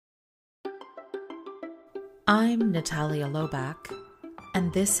I'm Natalia Loback,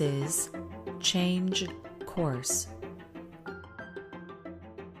 and this is Change Course.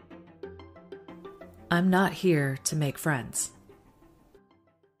 I'm not here to make friends.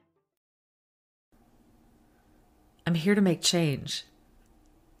 I'm here to make change.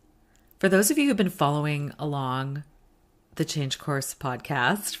 For those of you who've been following along the Change Course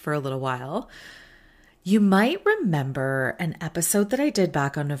podcast for a little while, you might remember an episode that I did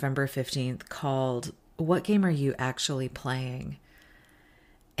back on November 15th called What Game Are You Actually Playing?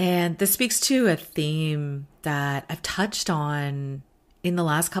 And this speaks to a theme that I've touched on in the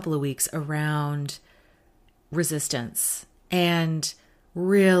last couple of weeks around resistance and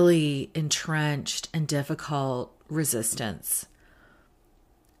really entrenched and difficult resistance.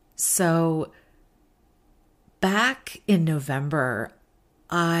 So back in November,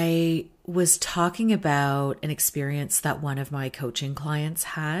 I was talking about an experience that one of my coaching clients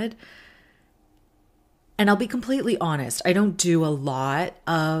had. And I'll be completely honest, I don't do a lot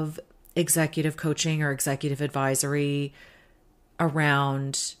of executive coaching or executive advisory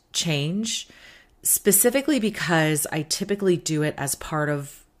around change, specifically because I typically do it as part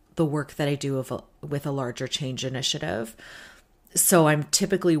of the work that I do with a larger change initiative. So I'm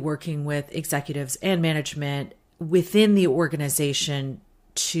typically working with executives and management within the organization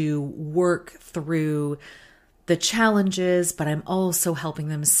to work through the challenges, but I'm also helping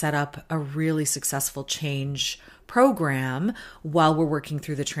them set up a really successful change program while we're working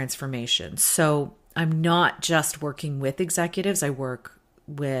through the transformation. So I'm not just working with executives, I work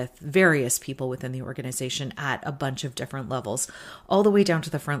with various people within the organization at a bunch of different levels, all the way down to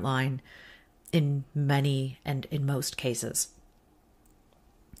the front line in many and in most cases.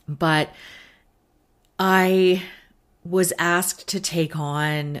 But I was asked to take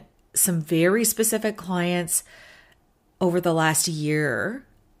on some very specific clients over the last year.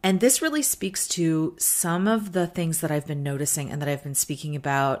 And this really speaks to some of the things that I've been noticing and that I've been speaking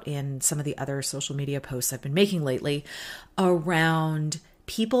about in some of the other social media posts I've been making lately around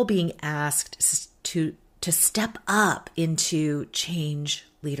people being asked to step up into change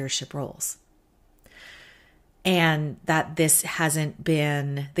leadership roles. And that this hasn't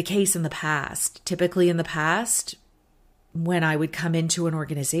been the case in the past. Typically in the past, when I would come into an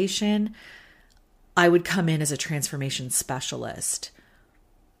organization, I would come in as a transformation specialist.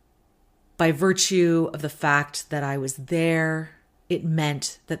 By virtue of the fact that I was there, it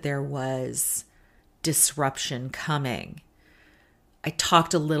meant that there was disruption coming. I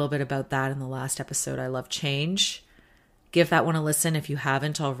talked a little bit about that in the last episode, I Love Change. Give that one a listen if you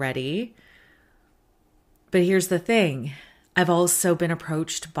haven't already. But here's the thing. I've also been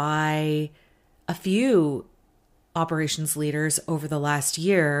approached by a few operations leaders over the last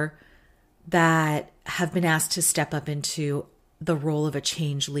year that have been asked to step up into the role of a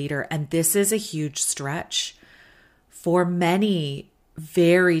change leader. And this is a huge stretch for many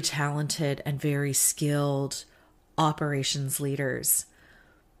very talented and very skilled operations leaders.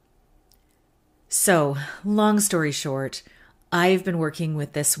 So, long story short, I've been working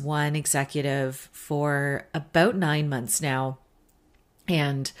with this one executive for about 9 months now,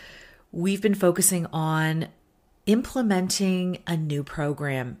 and we've been focusing on implementing a new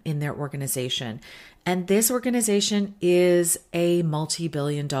program in their organization. And this organization is a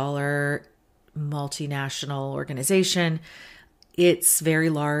multi-billion-dollar multinational organization. It's very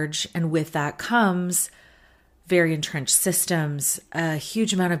large, and with that comes very entrenched systems, a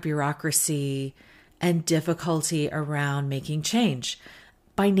huge amount of bureaucracy, and difficulty around making change.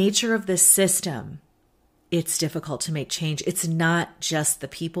 By nature of this system, it's difficult to make change. It's not just the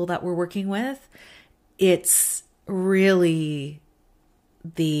people that we're working with. It's really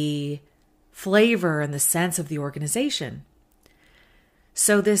the flavor and the sense of the organization.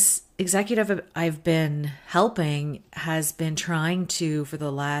 So this executive I've been helping has been trying to, for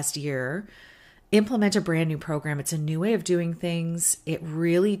the last year, implement a brand new program. It's a new way of doing things. It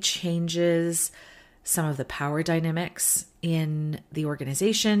really changes some of the power dynamics in the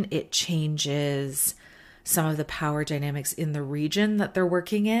organization. It changes some of the power dynamics in the region that they're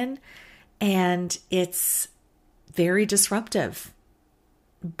working in. And it's very disruptive,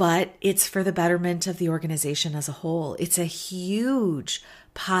 but it's for the betterment of the organization as a whole. It's a huge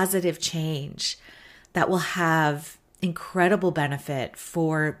positive change that will have incredible benefit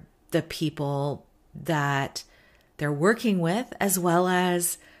for the people that they're working with, as well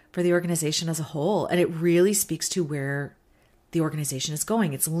as for the organization as a whole. And it really speaks to where the organization is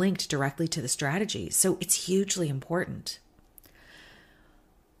going. It's linked directly to the strategy. So it's hugely important.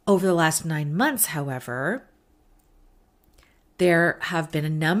 Over the last 9 months, however, there have been a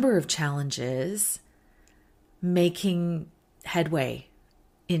number of challenges making headway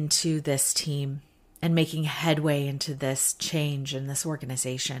into this team and making headway into this change in this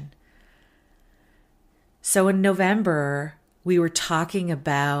organization. So in November, we were talking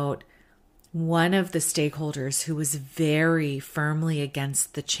about one of the stakeholders who was very firmly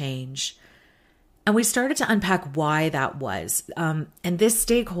against the change. And we started to unpack why that was. And this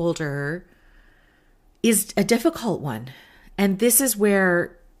stakeholder is a difficult one. And this is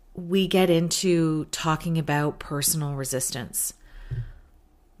where we get into talking about personal resistance.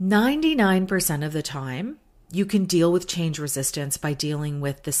 99% of the time, you can deal with change resistance by dealing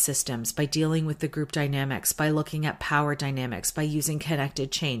with the systems, by dealing with the group dynamics, by looking at power dynamics, by using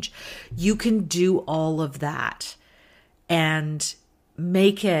connected change. You can do all of that and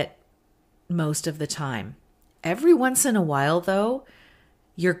make it most of the time. Every once in a while, though,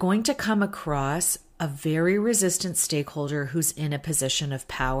 you're going to come across a very resistant stakeholder who's in a position of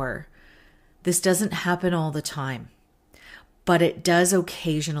power. This doesn't happen all the time, but it does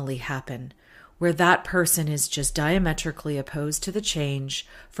occasionally happen, where that person is just diametrically opposed to the change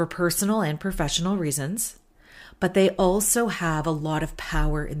for personal and professional reasons, but they also have a lot of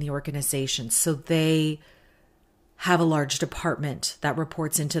power in the organization. So they have a large department that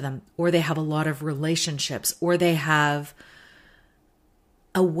reports into them, or they have a lot of relationships, or they have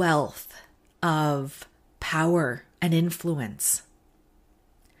a wealth of power and influence.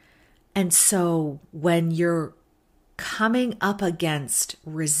 And so when you're coming up against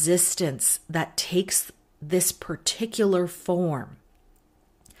resistance that takes this particular form,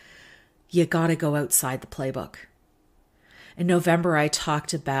 you got to go outside the playbook. In November, I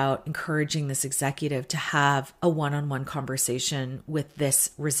talked about encouraging this executive to have a one-on-one conversation with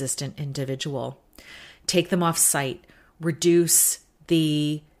this resistant individual. Take them off site, reduce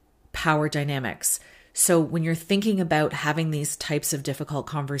the power dynamics. So when you're thinking about having these types of difficult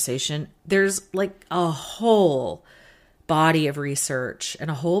conversation, there's like a whole body of research and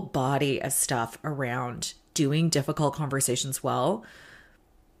a whole body of stuff around doing difficult conversations well.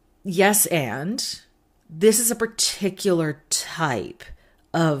 Yes, and this is a particular type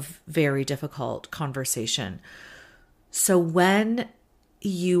of very difficult conversation. So when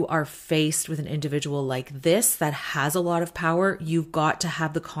you are faced with an individual like this that has a lot of power, you've got to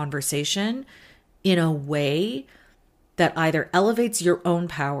have the conversation in a way that either elevates your own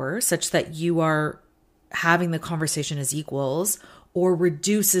power such that you are having the conversation as equals, or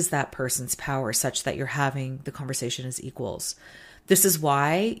reduces that person's power such that you're having the conversation as equals. This is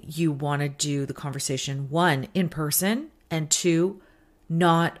why you want to do the conversation, 1, in person, and 2,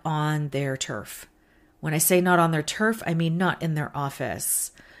 not on their turf. When I say not on their turf, I mean not in their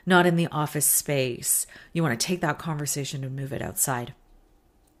office, not in the office space. You want to take that conversation and move it outside.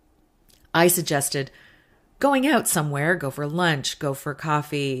 I suggested going out somewhere, go for lunch, go for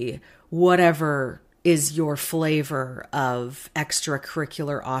coffee, whatever is your flavor of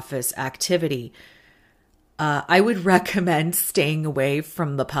extracurricular office activity. I would recommend staying away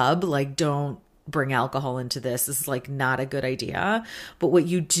from the pub. Like, don't bring alcohol into this. This is like not a good idea. But what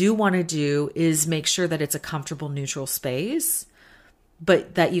you do want to do is make sure that it's a comfortable, neutral space,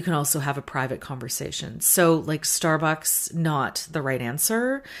 but that you can also have a private conversation. So like Starbucks, not the right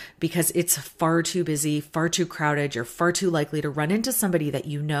answer because it's far too busy, far too crowded. You're far too likely to run into somebody that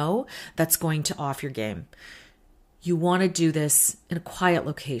you know that's going to off your game. You want to do this in a quiet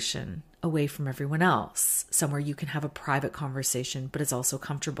location, away from everyone else, somewhere you can have a private conversation, but it's also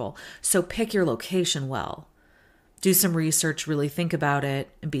comfortable. So pick your location well. Do some research, really think about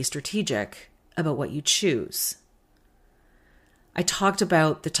it, and be strategic about what you choose. I talked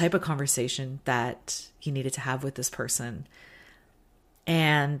about the type of conversation that he needed to have with this person.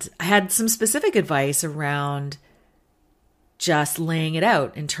 And I had some specific advice around just laying it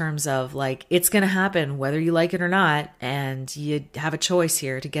out in terms of like, it's going to happen whether you like it or not. And you have a choice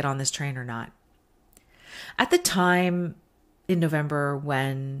here to get on this train or not. At the time in November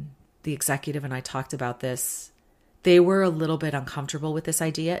when the executive and I talked about this, they were a little bit uncomfortable with this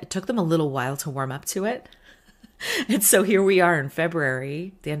idea. It took them a little while to warm up to it. And so here we are in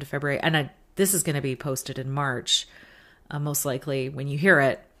February, the end of February, and this is going to be posted in March, most likely when you hear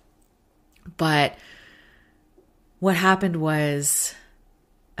it. But what happened was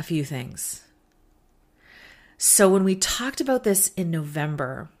a few things. So when we talked about this in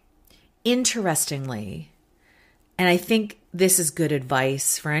November, interestingly, and I think this is good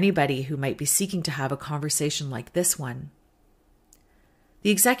advice for anybody who might be seeking to have a conversation like this one,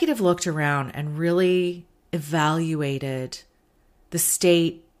 the executive looked around and really evaluated the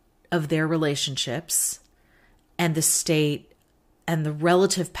state of their relationships and the state and the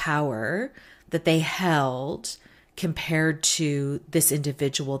relative power that they held compared to this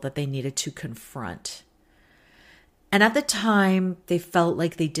individual that they needed to confront. And at the time, they felt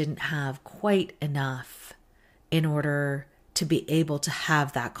like they didn't have quite enough in order to be able to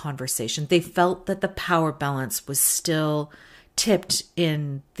have that conversation. They felt that the power balance was still tipped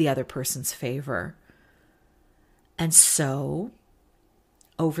in the other person's favor. And so,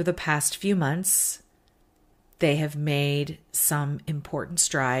 over the past few months, they have made some important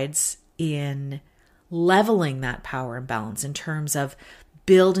strides in leveling that power imbalance in terms of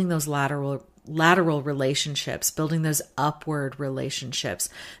building those lateral relationships, building those upward relationships.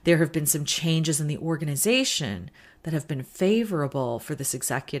 There have been some changes in the organization that have been favorable for this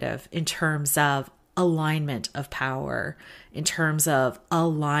executive in terms of alignment of power, in terms of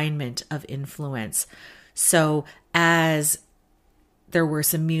alignment of influence. So as there were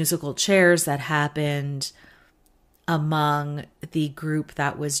some musical chairs that happened among the group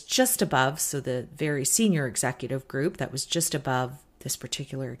that was just above, so the very senior executive group that was just above this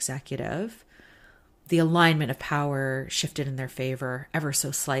particular executive, the alignment of power shifted in their favor ever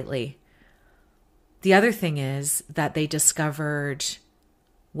so slightly. The other thing is that they discovered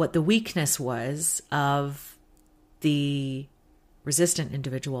what the weakness was of the resistant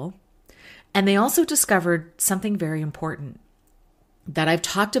individual. And they also discovered something very important that I've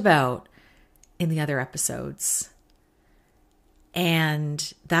talked about in the other episodes.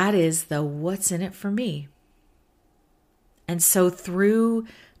 And that is the what's in it for me. And so through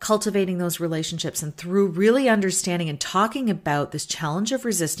cultivating those relationships and through really understanding and talking about this challenge of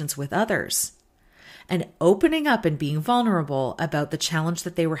resistance with others and opening up and being vulnerable about the challenge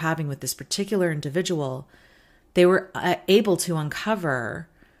that they were having with this particular individual, they were able to uncover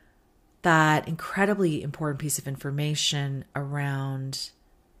that incredibly important piece of information around,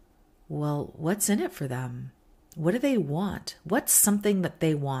 well, what's in it for them? What do they want? What's something that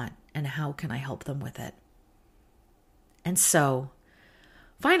they want? And how can I help them with it? And so,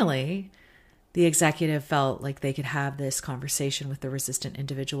 finally, the executive felt like they could have this conversation with the resistant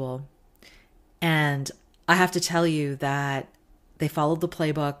individual. And I have to tell you that they followed the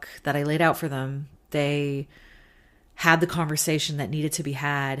playbook that I laid out for them. They had the conversation that needed to be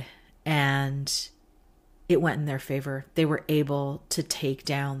had, and it went in their favor. They were able to take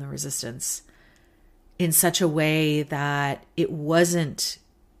down the resistance in such a way that it wasn't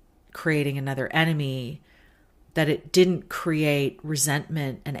creating another enemy, that it didn't create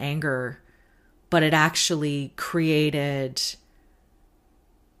resentment and anger, but it actually created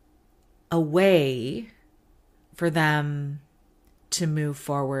a way for them to move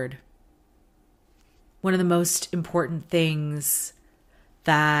forward. One of the most important things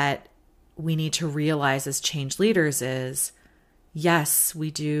that we need to realize as change leaders is, yes,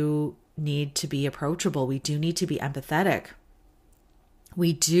 we do need to be approachable. We do need to be empathetic.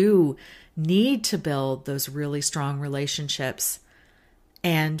 We do need to build those really strong relationships.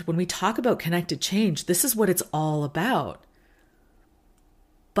 And when we talk about connected change, this is what it's all about.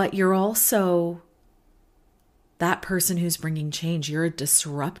 But you're also that person who's bringing change. You're a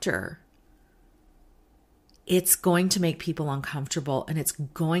disruptor. It's going to make people uncomfortable and it's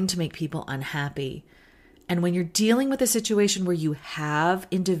going to make people unhappy. And when you're dealing with a situation where you have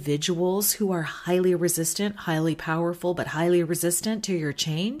individuals who are highly resistant, highly powerful, but highly resistant to your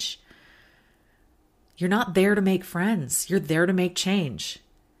change, you're not there to make friends. You're there to make change.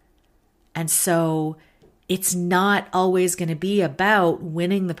 And so it's not always going to be about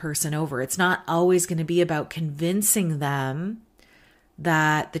winning the person over. It's not always going to be about convincing them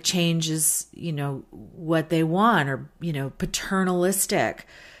that the change is, what they want, or, paternalistic,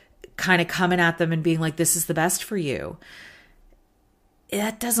 kind of coming at them and being like, this is the best for you.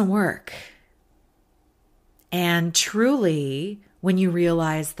 That doesn't work. And truly, when you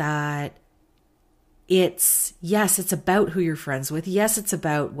realize that it's about who you're friends with. Yes, it's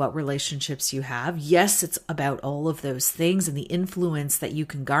about what relationships you have. Yes, it's about all of those things and the influence that you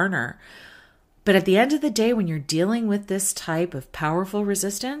can garner. But at the end of the day, when you're dealing with this type of powerful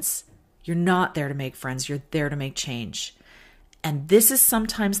resistance, you're not there to make friends. You're there to make change. And this is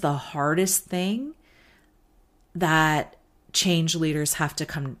sometimes the hardest thing that change leaders have to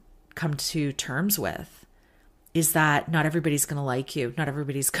come to terms with, is that not everybody's going to like you. Not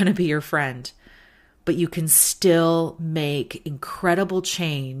everybody's going to be your friend. But you can still make incredible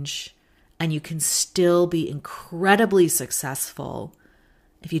change and you can still be incredibly successful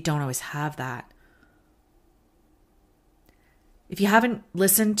if you don't always have that. If you haven't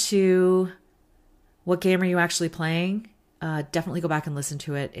listened to What Game Are You Actually Playing, definitely go back and listen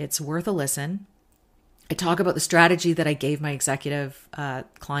to it. It's worth a listen. I talk about the strategy that I gave my executive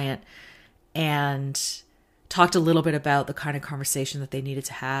client and talked a little bit about the kind of conversation that they needed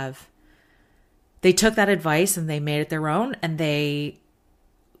to have. They took that advice and they made it their own, and they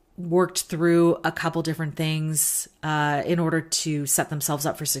worked through a couple different things in order to set themselves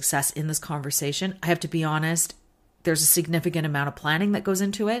up for success in this conversation. I have to be honest, there's a significant amount of planning that goes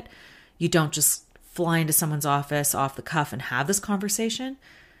into it. You don't just fly into someone's office off the cuff and have this conversation.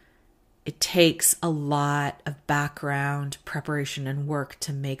 It takes a lot of background, preparation, and work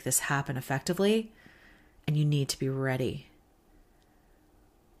to make this happen effectively, and you need to be ready.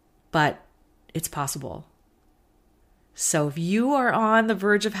 But it's possible. So if you are on the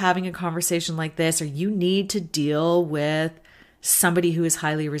verge of having a conversation like this, or you need to deal with somebody who is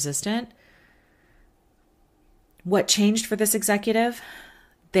highly resistant, what changed for this executive?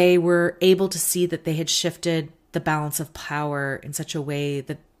 They were able to see that they had shifted the balance of power in such a way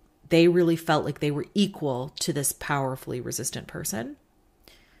that they really felt like they were equal to this powerfully resistant person.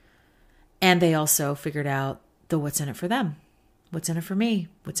 And they also figured out the what's in it for them. What's in it for me?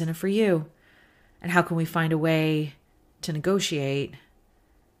 What's in it for you? And how can we find a way to negotiate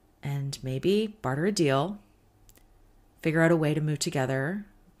and maybe barter a deal, figure out a way to move together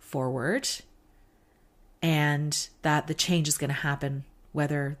forward, and that the change is going to happen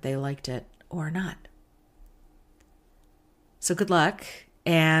whether they liked it or not. So good luck,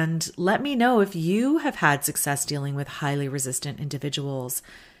 and let me know if you have had success dealing with highly resistant individuals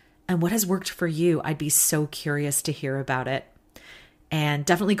and what has worked for you. I'd be so curious to hear about it. And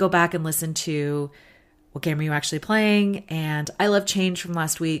definitely go back and listen to what game are you actually playing, and I love change from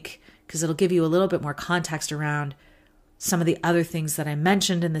last week because it'll give you a little bit more context around some of the other things that I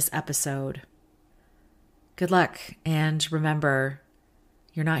mentioned in this episode. Good luck, and remember,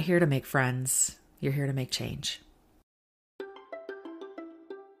 you're not here to make friends. You're here to make change.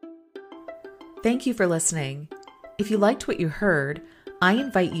 Thank you for listening. If you liked what you heard, I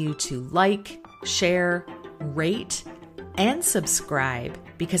invite you to like, share, rate, and subscribe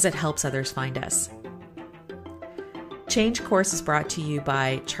because it helps others find us. Change Course is brought to you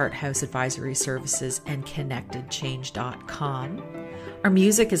by Chart House Advisory Services and ConnectedChange.com. Our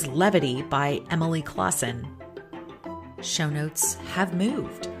music is Levity by Emily Clausen. Show notes have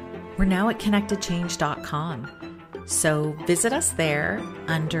moved. We're now at ConnectedChange.com. So visit us there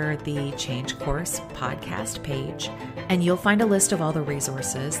under the Change Course podcast page, and you'll find a list of all the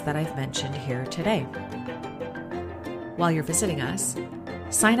resources that I've mentioned here today. While you're visiting us,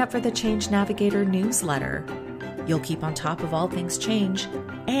 sign up for the Change Navigator newsletter. You'll keep on top of all things change,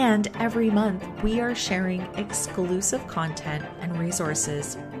 and every month we are sharing exclusive content and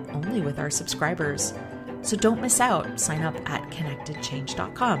resources only with our subscribers. So don't miss out. Sign up at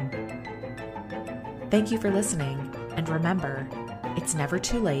ConnectedChange.com. Thank you for listening, and remember, it's never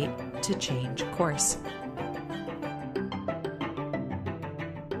too late to change course.